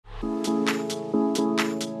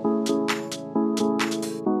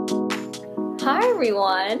Hi,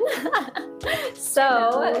 everyone.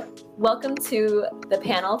 So, welcome to the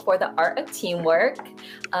panel for the Art of Teamwork.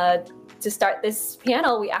 To start this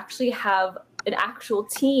panel, we actually have an actual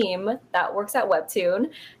team that works at Webtoon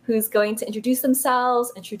who's going to introduce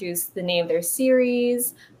themselves, introduce the name of their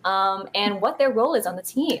series, and what their role is on the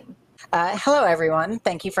team. Hello, everyone.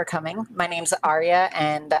 Thank you for coming. My name's Aria,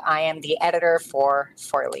 and I am the editor for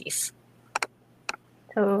Four Leaf.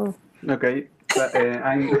 Oh. Okay, so,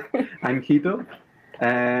 I'm Hito.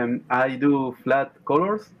 I do flat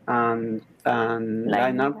colors and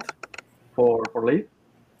line art for Leaf.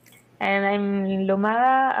 And I'm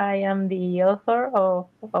Lumada. I am the author of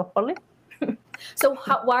Four Leaf. So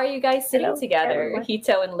why are you guys sitting together, everyone?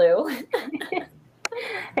 Hito and Lu?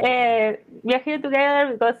 We are here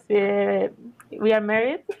together because we are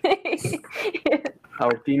married.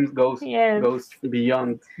 Our team goes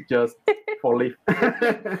beyond just Four Leaf.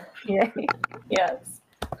 Yes,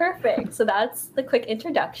 perfect. So that's the quick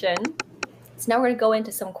introduction. So now we're going to go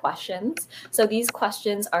into some questions. So these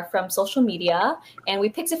questions are from social media, and we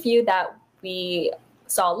picked a few that we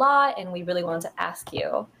saw a lot and we really wanted to ask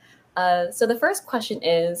you. So the first question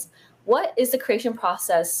is, what is the creation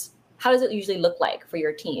process? How does it usually look like for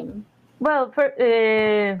your team? Well,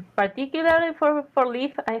 particularly for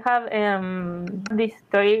Leaf, I have this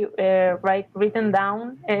story written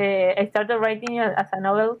down. I started writing it as a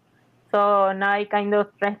novel, so now I kind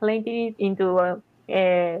of translated it into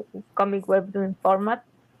a comic webtoon format.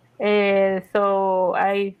 So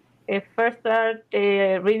I first start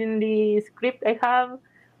reading the script I have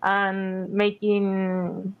and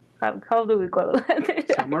making how do we call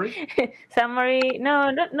it? Summary? Summary?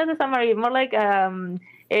 No, not a summary. More like a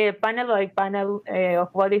panel by panel of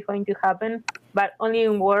what is going to happen, but only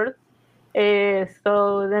in words.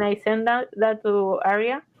 So then I send that to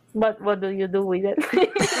Aria. But what do you do with it?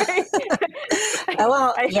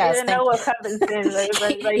 Well, I don't know what happens then.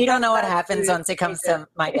 You don't know what happens once it comes to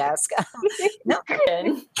my desk. No,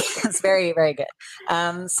 it's very, very good.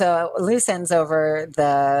 So Lou sends over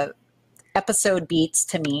the episode beats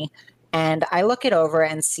to me, and I look it over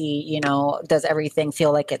and see, does everything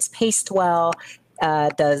feel like it's paced well?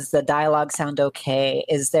 Does the dialogue sound okay?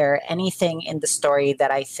 Is there anything in the story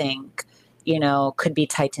that I think could be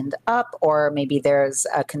tightened up, or maybe there's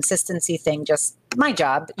a consistency thing? Just my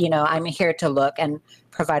job, I'm here to look and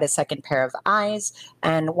provide a second pair of eyes.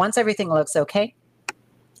 And once everything looks okay,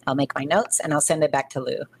 I'll make my notes and I'll send it back to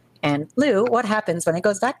Lou. And Lou, what happens when it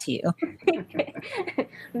goes back to you?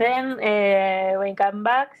 Then when it comes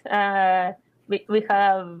back, we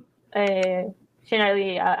have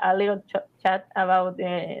generally a little chat about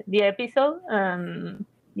the episode.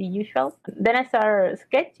 The usual. Then I start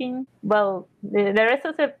sketching. Well, the rest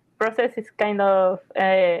of the process is kind of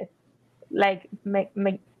like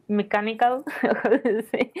mechanical.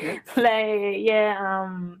 I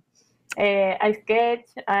sketch.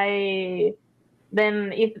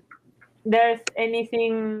 Then if there's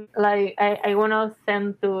anything like I want to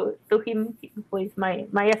send to him, who is my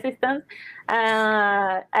assistant,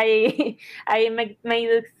 I make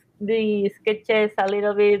the sketches a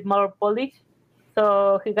little bit more polished,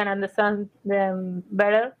 so he can understand them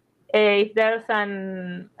better. If there's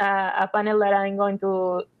a panel that I'm going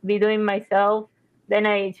to be doing myself, then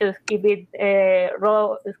I just keep it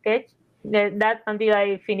raw sketch. That until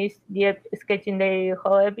I finish the sketching the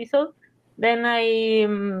whole episode. Then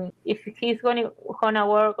if he's gonna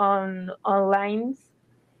work on lines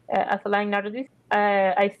as a line artist,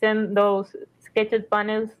 I send those sketched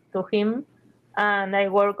panels to him, and I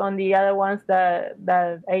work on the other ones that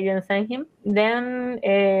I didn't send him. Then,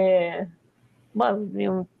 Well,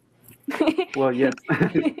 yes,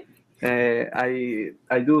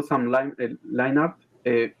 I do some line art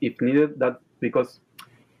if needed. That because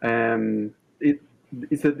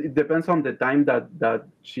it depends on the time that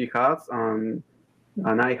she has and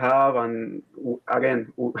I have, and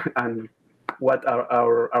again and what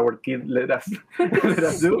our kids let us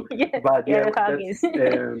do. But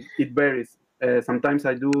it varies. Sometimes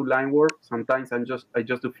I do line work. Sometimes I just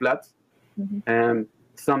do flats. And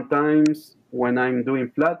sometimes when I'm doing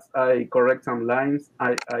flats, I correct some lines.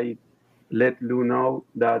 I let Lou know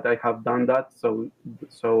that I have done that, so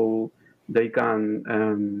they can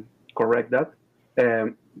correct that.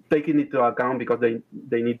 Taking it into account because they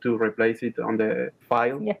need to replace it on the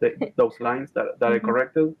file, those lines that I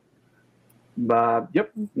corrected. But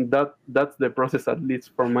yep, that's the process, at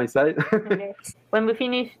least from my side. Okay. When we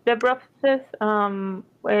finish the process,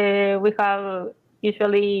 we have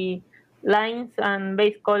usually lines and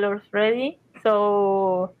base colors ready.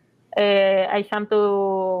 So I jump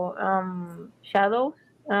to shadows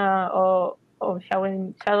or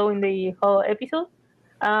shadowing the whole episode.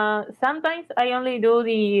 Sometimes I only do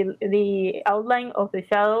the outline of the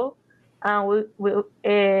shadow, and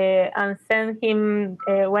and send him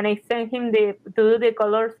when I send him to do the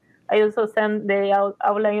colors. I also send the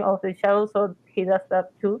outline of the shadow, so he does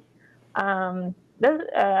that too. That's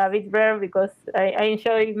a bit rare because I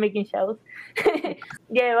enjoy making shadows.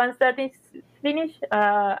 Yeah, once that is finished,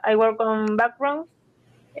 I work on backgrounds.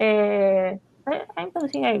 I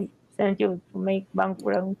don't think I sent you to make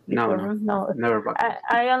backgrounds before. No, never backgrounds.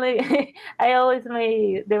 I only I always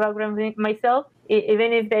make the background myself,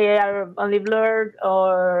 even if they are only blurred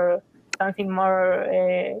or something more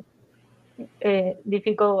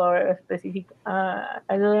difficult or specific. I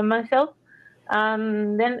do them myself,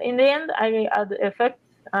 and then in the end I add effects.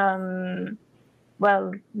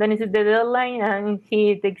 Well, then it's the deadline, and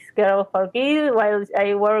he takes care of our kid while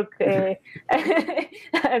I work at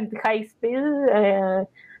high speed.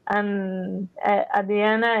 And at the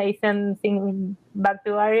end, I send things back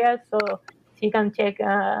to Aria so she can check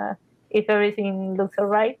if everything looks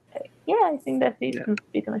alright. Yeah, I think that's it. Yeah.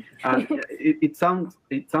 Pretty much. And it sounds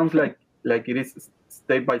like it is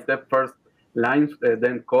step by step. First lines,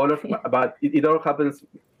 then colors, but it all happens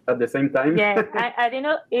at the same time. Yeah, I don't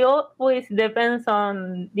know. It always depends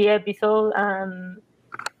on the episode and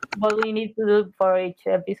what we need to do for each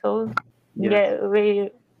episode. Yes. Yeah,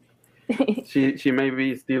 she may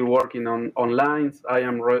be still working on lines. I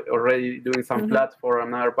am already doing some plots for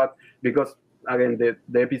another part because again the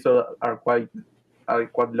episodes are quite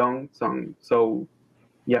long. So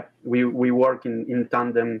yeah, we work in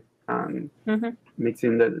tandem and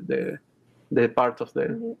mixing the parts of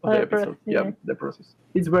the episode. Yeah, the process.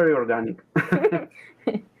 It's very organic.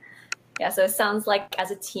 Yeah, so it sounds like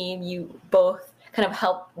as a team, you both kind of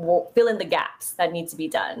help fill in the gaps that need to be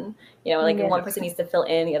done. You know, like one person needs to fill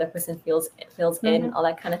in, the other person fills in, all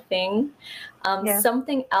that kind of thing.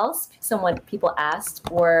 Something else people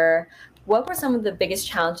asked were, what were some of the biggest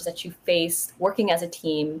challenges that you faced working as a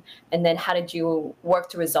team, and then how did you work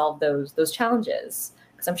to resolve those challenges?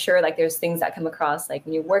 Because I'm sure like there's things that come across like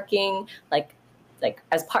when you're working like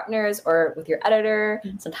as partners or with your editor,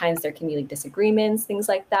 sometimes there can be like disagreements, things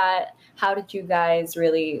like that. How did you guys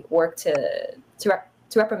really work to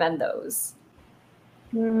reprimand those?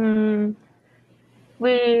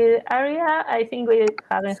 With Aria, I think we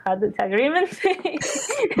haven't had disagreements.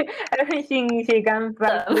 Everything she comes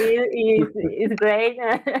back with is great.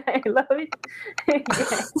 I love it.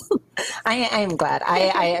 I'm glad.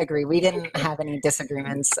 I agree. We didn't have any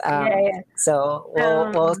disagreements. So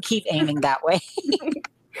we'll keep aiming that way.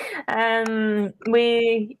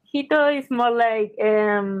 With Hito, it's more like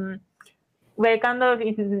we're kind of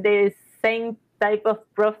in the same type of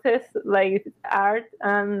process, like art,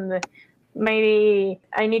 and maybe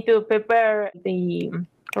I need to prepare the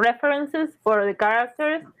references for the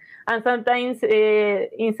characters, and sometimes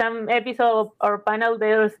in some episode or panel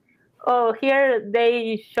there's here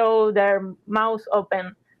they show their mouth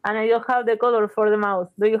open and I don't have the color for the mouth.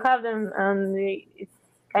 Do you have them? And it's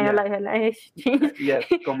kind of like a language. Yes,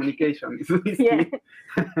 communication is yeah.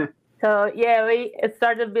 So yeah, we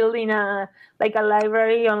started building a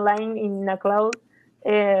library online in a cloud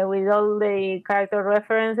with all the character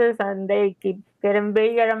references, and they keep getting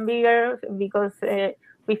bigger and bigger because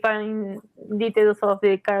we find details of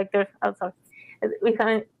the characters. We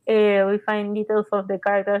find details of the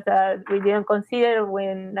characters that we didn't consider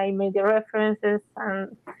when I made the references,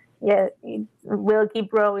 and yeah, it will keep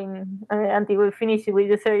growing until we finish with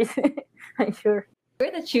the series. I'm sure.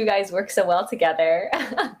 Great that you guys work so well together.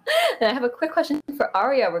 And I have a quick question for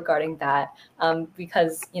Aria regarding that,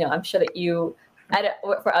 because I'm sure that you edit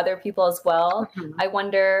for other people as well. I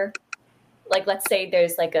wonder, like, let's say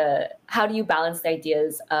there's like how do you balance the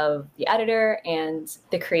ideas of the editor and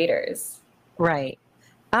the creators? Right.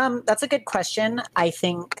 That's a good question. I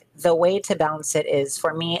think the way to balance it is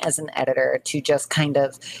for me as an editor to just kind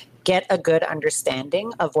of get a good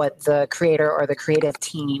understanding of what the creator or the creative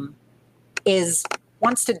team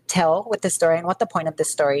wants to tell with the story and what the point of the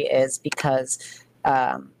story is, because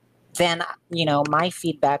then, my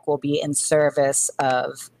feedback will be in service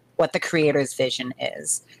of what the creator's vision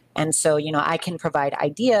is. And so, I can provide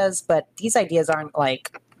ideas, but these ideas aren't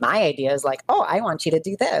like my ideas, like, oh, I want you to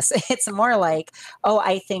do this. It's more like, oh,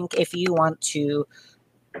 I think if you want to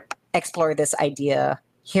explore this idea,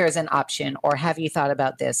 here's an option, or have you thought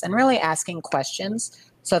about this? And really asking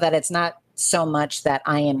questions so that it's not so much that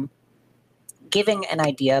I am giving an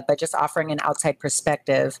idea, but just offering an outside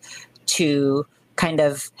perspective to kind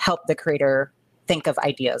of help the creator think of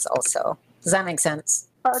ideas also. Does that make sense?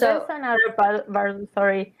 There's another part,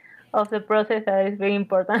 sorry. of the process that is very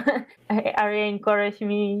important. Aria encouraging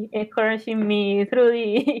me through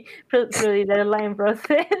the through the deadline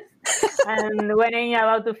process. And when I'm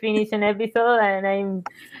about to finish an episode and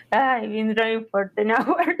I've been drawing for 10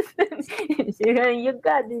 hours, she's going, "You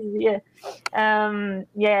got this, yeah."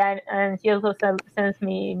 Yeah, and she also sends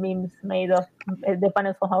me memes made of the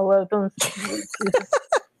panels from her webtoons.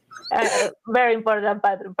 Very important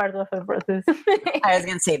part of the process. I was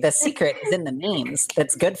going to say the secret is in the memes.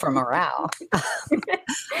 That's good for morale.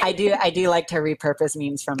 I do like to repurpose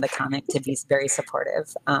memes from the comic to be very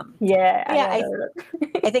supportive. I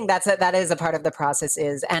think that is a part of the process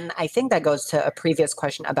and I think that goes to a previous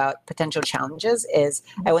question about potential challenges is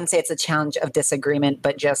I wouldn't say it's a challenge of disagreement,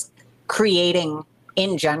 but just creating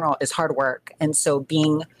in general is hard work. And so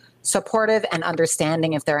being supportive and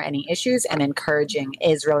understanding if there are any issues and encouraging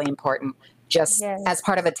is really important just as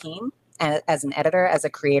part of a team and as an editor, as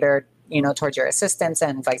a creator, towards your assistants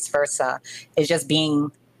and vice versa, is just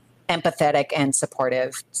being empathetic and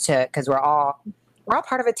supportive because we're all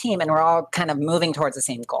part of a team and we're all kind of moving towards the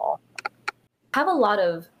same goal. I have a lot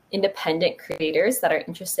of independent creators that are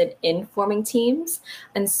interested in forming teams.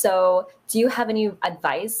 And so do you have any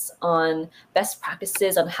advice on best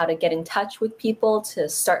practices on how to get in touch with people to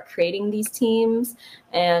start creating these teams?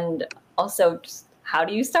 And also, just how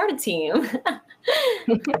do you start a team?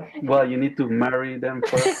 Well, you need to marry them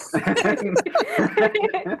first.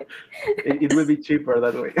 It will be cheaper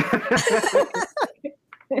that way.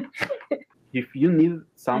 If you need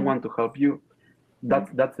someone to help you,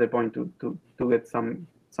 that's the point to get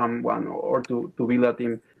someone or to build a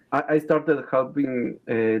team. I started helping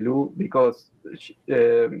Lou because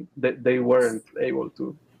they weren't able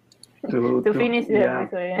to finish the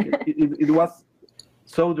episode. It was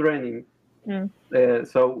so draining.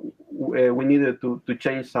 So we needed to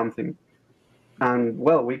change something, and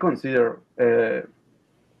well, we consider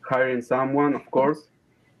hiring someone, of course,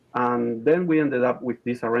 and then we ended up with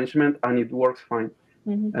this arrangement, and it works fine.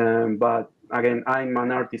 But again, I'm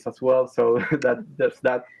an artist as well, so there's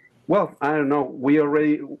that. Well, I don't know. We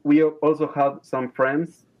also have some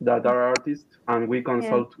friends that are artists, and we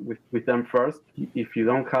consult with them first. If you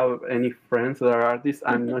don't have any friends that are artists,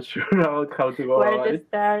 I'm not sure about how to go about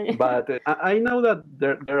it. But I know that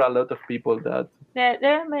there are a lot of people that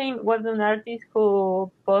there are many webtoon artists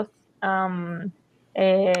who post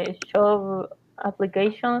show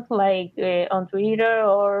applications like on Twitter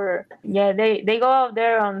or they go out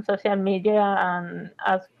there on social media and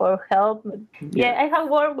ask for help. I have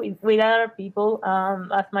worked with other people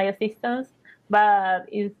as my assistants, but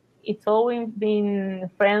it's always been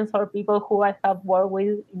friends or people who I have worked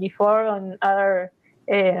with before on other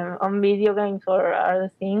on video games or other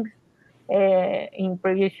things in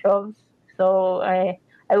previous shows. So I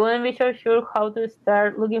wouldn't be so sure how to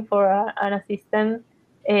start looking for an assistant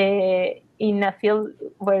in a field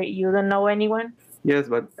where you don't know anyone. Yes,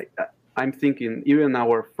 but I'm thinking even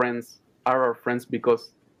our friends are our friends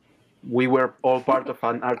because we were all part of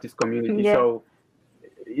an artist community. So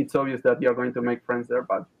it's obvious that you're going to make friends there.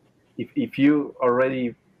 But if you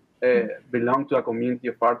already belong to a community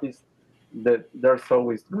of artists, there's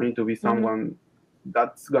always going to be someone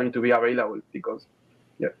that's going to be available because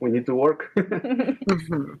we need to work.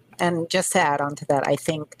 And just to add on to that, I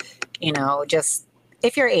think, just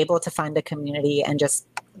if you're able to find a community and just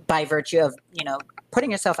by virtue of, putting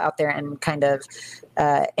yourself out there and kind of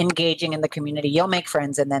engaging in the community, you'll make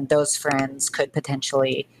friends. And then those friends could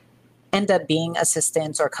potentially end up being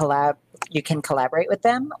assistants or you can collaborate with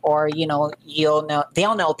them, or,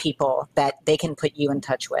 they'll know people that they can put you in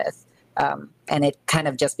touch with. And it kind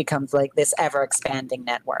of just becomes like this ever expanding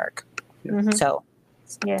network. So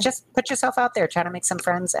just put yourself out there, try to make some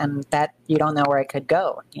friends, and that you don't know where it could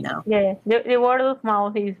go, The word of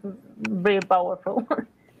mouth is very powerful.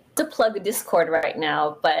 To plug the Discord right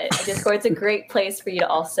now, but Discord's a great place for you to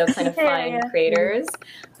also kind of find creators.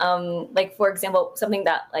 Like, for example, something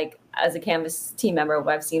that, like, as a Canvas team member,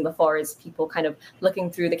 what I've seen before is people kind of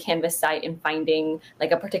looking through the Canvas site and finding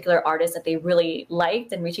like a particular artist that they really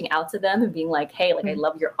liked and reaching out to them and being like, hey, like, I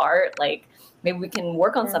love your art, like, maybe we can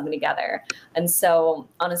work on something together. And so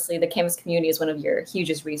honestly, the Canvas community is one of your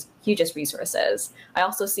hugest resources. I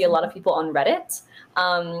also see a lot of people on Reddit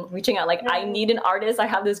reaching out like, I need an artist, I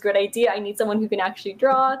have this great idea, I need someone who can actually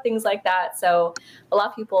draw, things like that. So a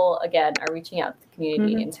lot of people, again, are reaching out to the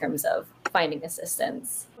community in terms of finding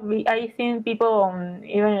assistance. I've seen people on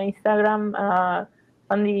even Instagram,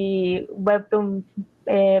 on the Webtoon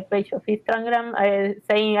page of Instagram,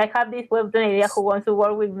 saying, I have this Webtoon idea, who wants to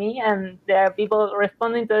work with me? And there are people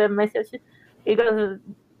responding to the messages because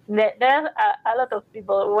there are a lot of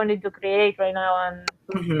people wanting to create right now and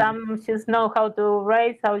Mhm. Some just know how to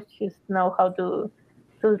write, some just know how to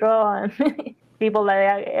draw, and people that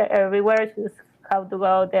are everywhere just how to go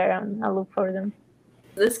out there and look for them.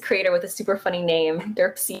 This creator with a super funny name,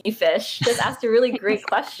 Derp Seafish, just asked a really great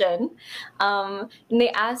question. And they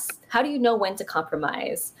asked, how do you know when to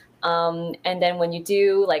compromise? And then when you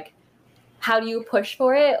do, like, how do you push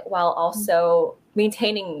for it while also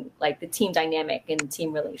maintaining like the team dynamic and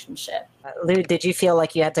team relationship? Lou, did you feel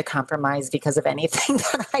like you had to compromise because of anything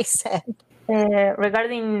that I said?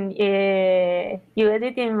 Regarding you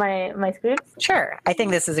editing my scripts? Sure. I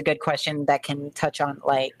think this is a good question that can touch on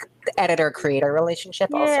like the editor-creator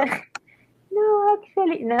relationship also. No,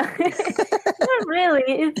 actually, no. Not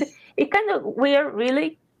really. It's kind of weird,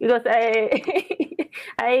 really, because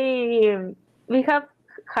we have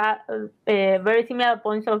a very similar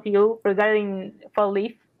points of view regarding Fall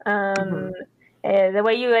Leaf. The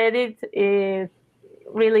way you edit is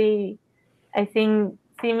really, I think,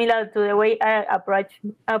 similar to the way I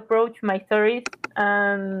approach my stories,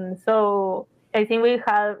 and so I think we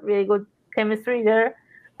have really good chemistry there.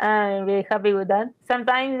 I'm really happy with that.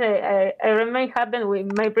 Sometimes I remember it happened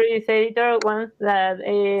with my previous editor once that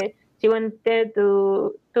she wanted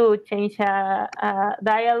to change a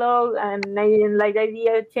dialogue, and I didn't like the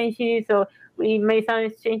idea of changing it, so we made some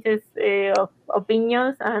exchanges of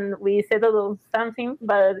opinions, and we settled on something.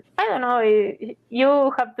 But I don't know,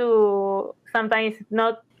 you have to sometimes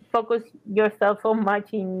not focus yourself so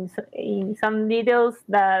much in some details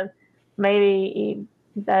that maybe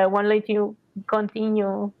that won't let you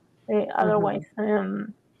continue otherwise.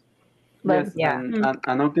 But Yes,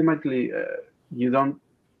 and ultimately you don't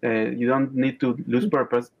need to lose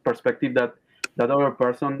perspective that other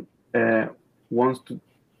person wants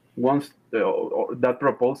that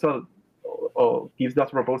proposal or gives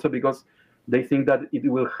that proposal because they think that it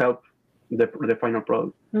will help the final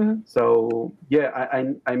product. So yeah,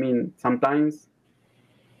 I mean sometimes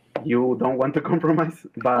you don't want to compromise,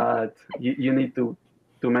 but you need to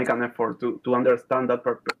make an effort to understand that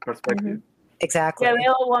perspective. Exactly. Yeah, we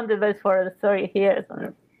all want the best for the story here.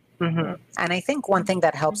 So. And I think one thing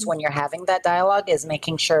that helps when you're having that dialogue is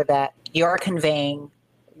making sure that you're conveying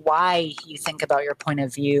why you think about your point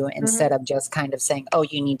of view instead of just kind of saying, oh,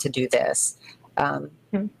 you need to do this.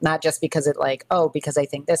 Not just because it like, oh, because I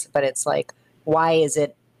think this, but it's like, why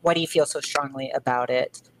do you feel so strongly about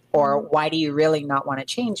it? Or why do you really not want to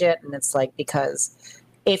change it? And it's like, because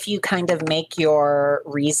if you kind of make your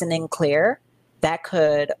reasoning clear, that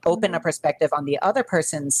could open a perspective on the other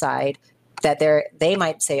person's side that they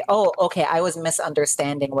might say, oh, okay, I was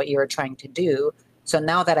misunderstanding what you were trying to do. So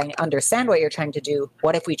now that I understand what you're trying to do,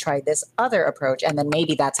 what if we try this other approach? And then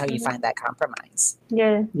maybe that's how you find that compromise.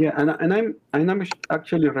 Yeah. Yeah, and I'm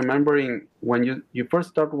actually remembering when you first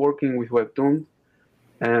start working with Webtoon.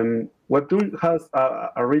 Webtoon has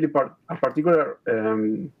a really particular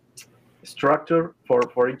structure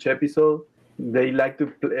for each episode. They like to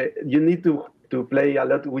play, you need to play a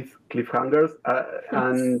lot with cliffhangers,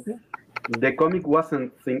 and the comic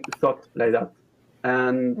wasn't thought like that.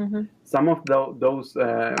 And some of those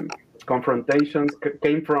confrontations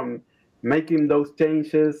came from making those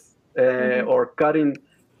changes or cutting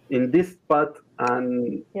in this spot,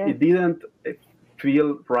 and it didn't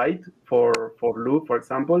feel right for Lou, for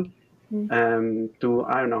example, to,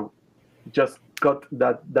 I don't know, just cut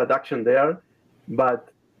that action there, but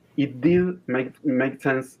it did make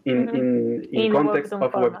sense in context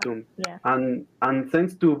of Webtoon, and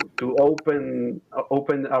thanks to open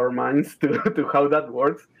our minds to how that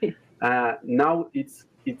works. Now it's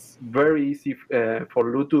very easy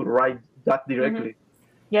for Lou to write that directly.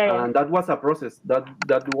 And that was a process. That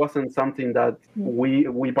wasn't something that we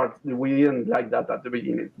didn't like that at the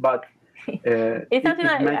beginning, but it's something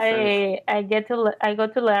I got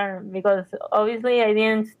to learn, because obviously I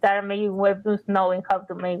didn't start making webtoons knowing how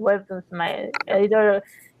to make webtoons. My editor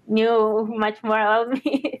knew much more about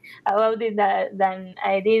it than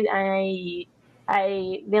I did, and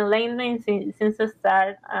I been learning since the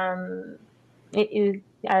start. He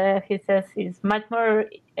says it's much more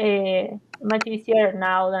much easier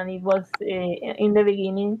now than it was in the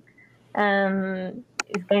beginning.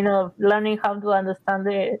 It's kind of learning how to understand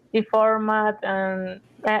the format, and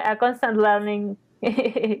a constant learning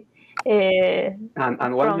from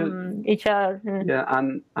each other. Yeah,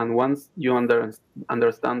 and once you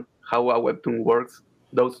understand how a webtoon works,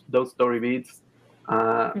 those story beats,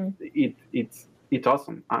 it's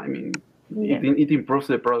awesome. I mean, it improves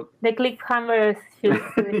the product. The cliffhangers just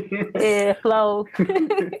flow.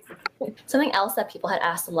 Something else that people had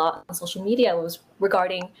asked a lot on social media was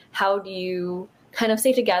regarding how do you kind of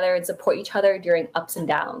stay together and support each other during ups and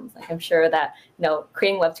downs. Like I'm sure that,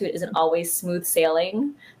 creating Webtoon isn't always smooth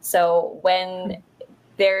sailing. So when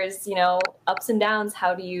there's, ups and downs,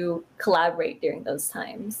 how do you collaborate during those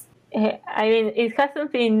times? I mean, it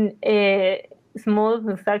hasn't been smooth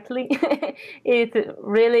exactly. It's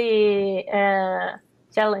really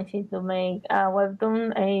challenging to make a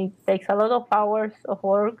Webtoon. It takes a lot of hours of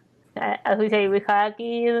work. As we say, we have a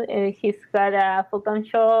kid, he's got a full-time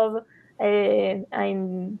job. I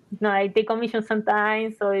take commission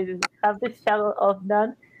sometimes, so I have the struggle of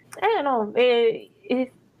that. I don't know.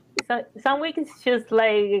 Some weeks it's just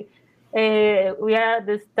like we are at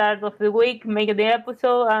the start of the week, make the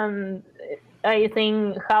episode, and I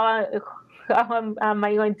think how am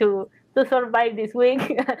I going to survive this week?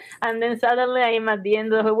 And then suddenly I am at the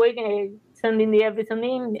end of the week sending the episode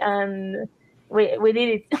in, and we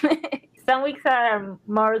did it. Some weeks are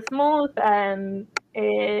more smooth and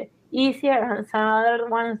easier, and some other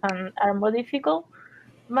ones are more difficult.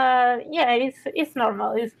 But yeah, it's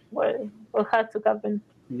normal. It's what has to happen.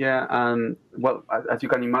 Yeah, and well, as you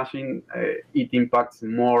can imagine, it impacts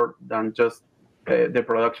more than just the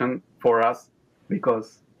production for us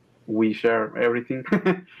because we share everything.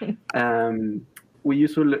 We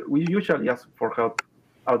usually ask for help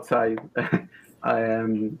outside. I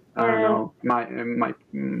don't know,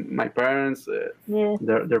 my parents,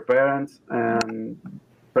 their parents, and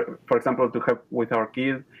for example, to help with our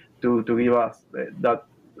kid, to give us that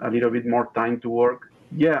a little bit more time to work.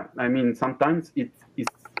 Yeah, I mean, sometimes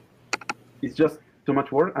it's just too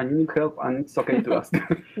much work and you need help, and it's okay to ask.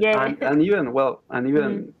 and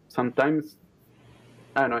even sometimes,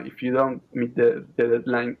 I don't know, if you don't meet the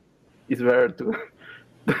deadline, it's better to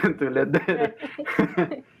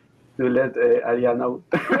let Aria know.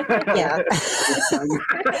 Yeah.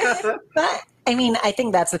 But I mean, I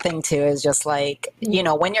think that's the thing too, is just like,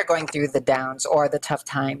 when you're going through the downs or the tough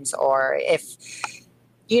times, or if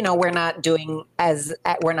we're not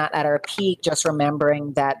at our peak, just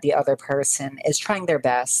remembering that the other person is trying their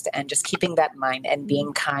best and just keeping that in mind and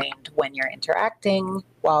being kind when you're interacting,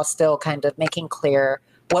 while still kind of making clear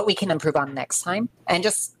what we can improve on next time, and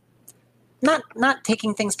just not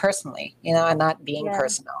taking things personally, and not being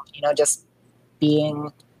personal, just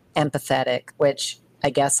being empathetic, which I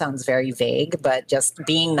guess sounds very vague, but just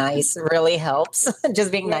being nice really helps. Just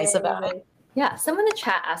being nice about it. Yeah, someone in the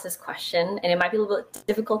chat asked this question, and it might be a little bit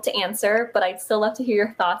difficult to answer, but I'd still love to hear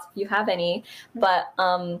your thoughts if you have any. But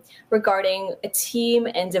regarding a team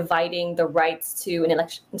and dividing the rights to an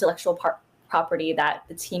intellectual property that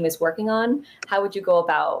the team is working on, how would you go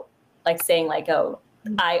about saying oh,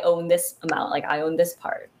 I own this amount, I own this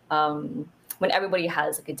part, when everybody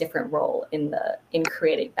has a different role in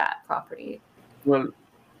creating that property? Well,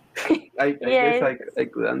 I guess I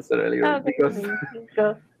could answer earlier because.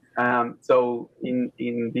 So in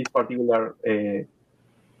this particular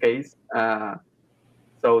case,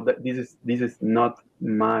 so this is not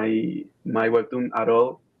my Webtoon at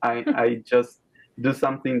all. I just do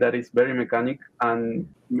something that is very mechanic, and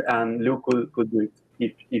Luke could do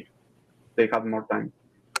it if they have more time.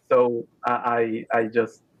 So I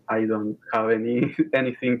don't have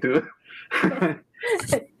anything to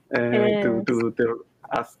to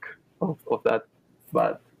ask of that.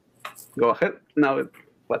 But go ahead now.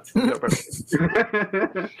 What's your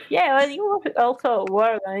person? Yeah, but you also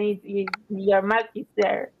work on it. Your mark is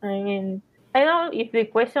there. I mean, I don't know if the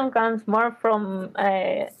question comes more from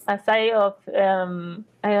a side of I don't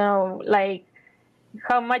know,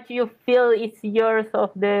 how much you feel is yours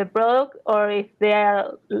of the product, or if they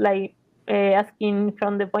are asking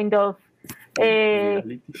from the point of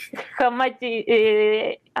how much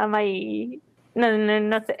am I?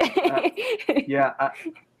 No. Yeah.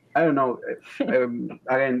 I don't know.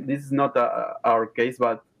 Again, this is not our case,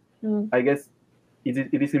 but I guess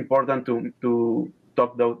it is important to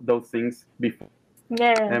talk those things before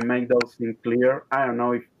and make those things clear. I don't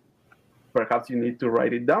know if perhaps you need to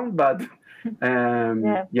write it down, but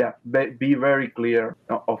be very clear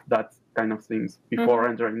of that kind of things before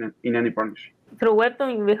entering in any partnership. Through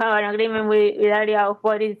Webtoon, we have an agreement with Aria of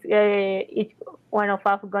what is each one of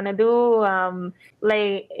us gonna do.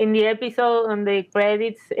 In the episode, on the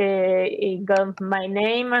credits, it got my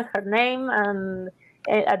name and her name, and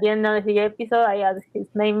at the end of the episode, I add his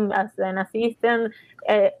name as an assistant.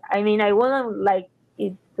 I mean, I wouldn't like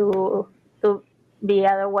it to be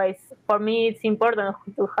otherwise. For me, it's important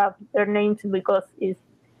to have their names because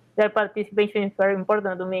their participation is very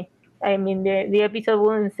important to me. I mean, the episode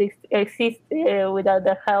wouldn't exist without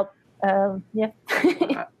their help.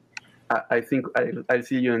 I think I'll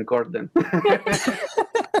see you in court then.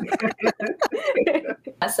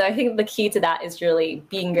 So I think the key to that is really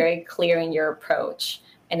being very clear in your approach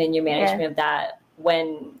and in your management of that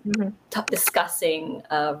when discussing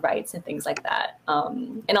rights and things like that.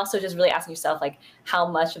 And also just really asking yourself, like, how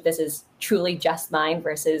much of this is truly just mine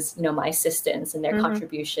versus, you know, my assistants and their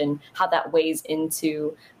contribution, how that weighs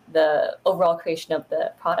into the overall creation of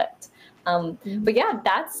the product. But yeah,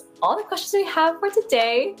 that's all the questions we have for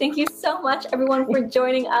today. Thank you so much, everyone, for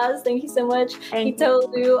joining us. Thank you so much,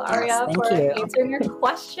 Hito, Aria, for answering your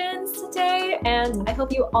questions today. And I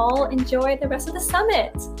hope you all enjoy the rest of the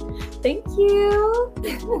summit. Thank you.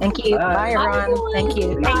 Thank you. Bye, everyone. Thank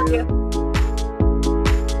you. Thank you.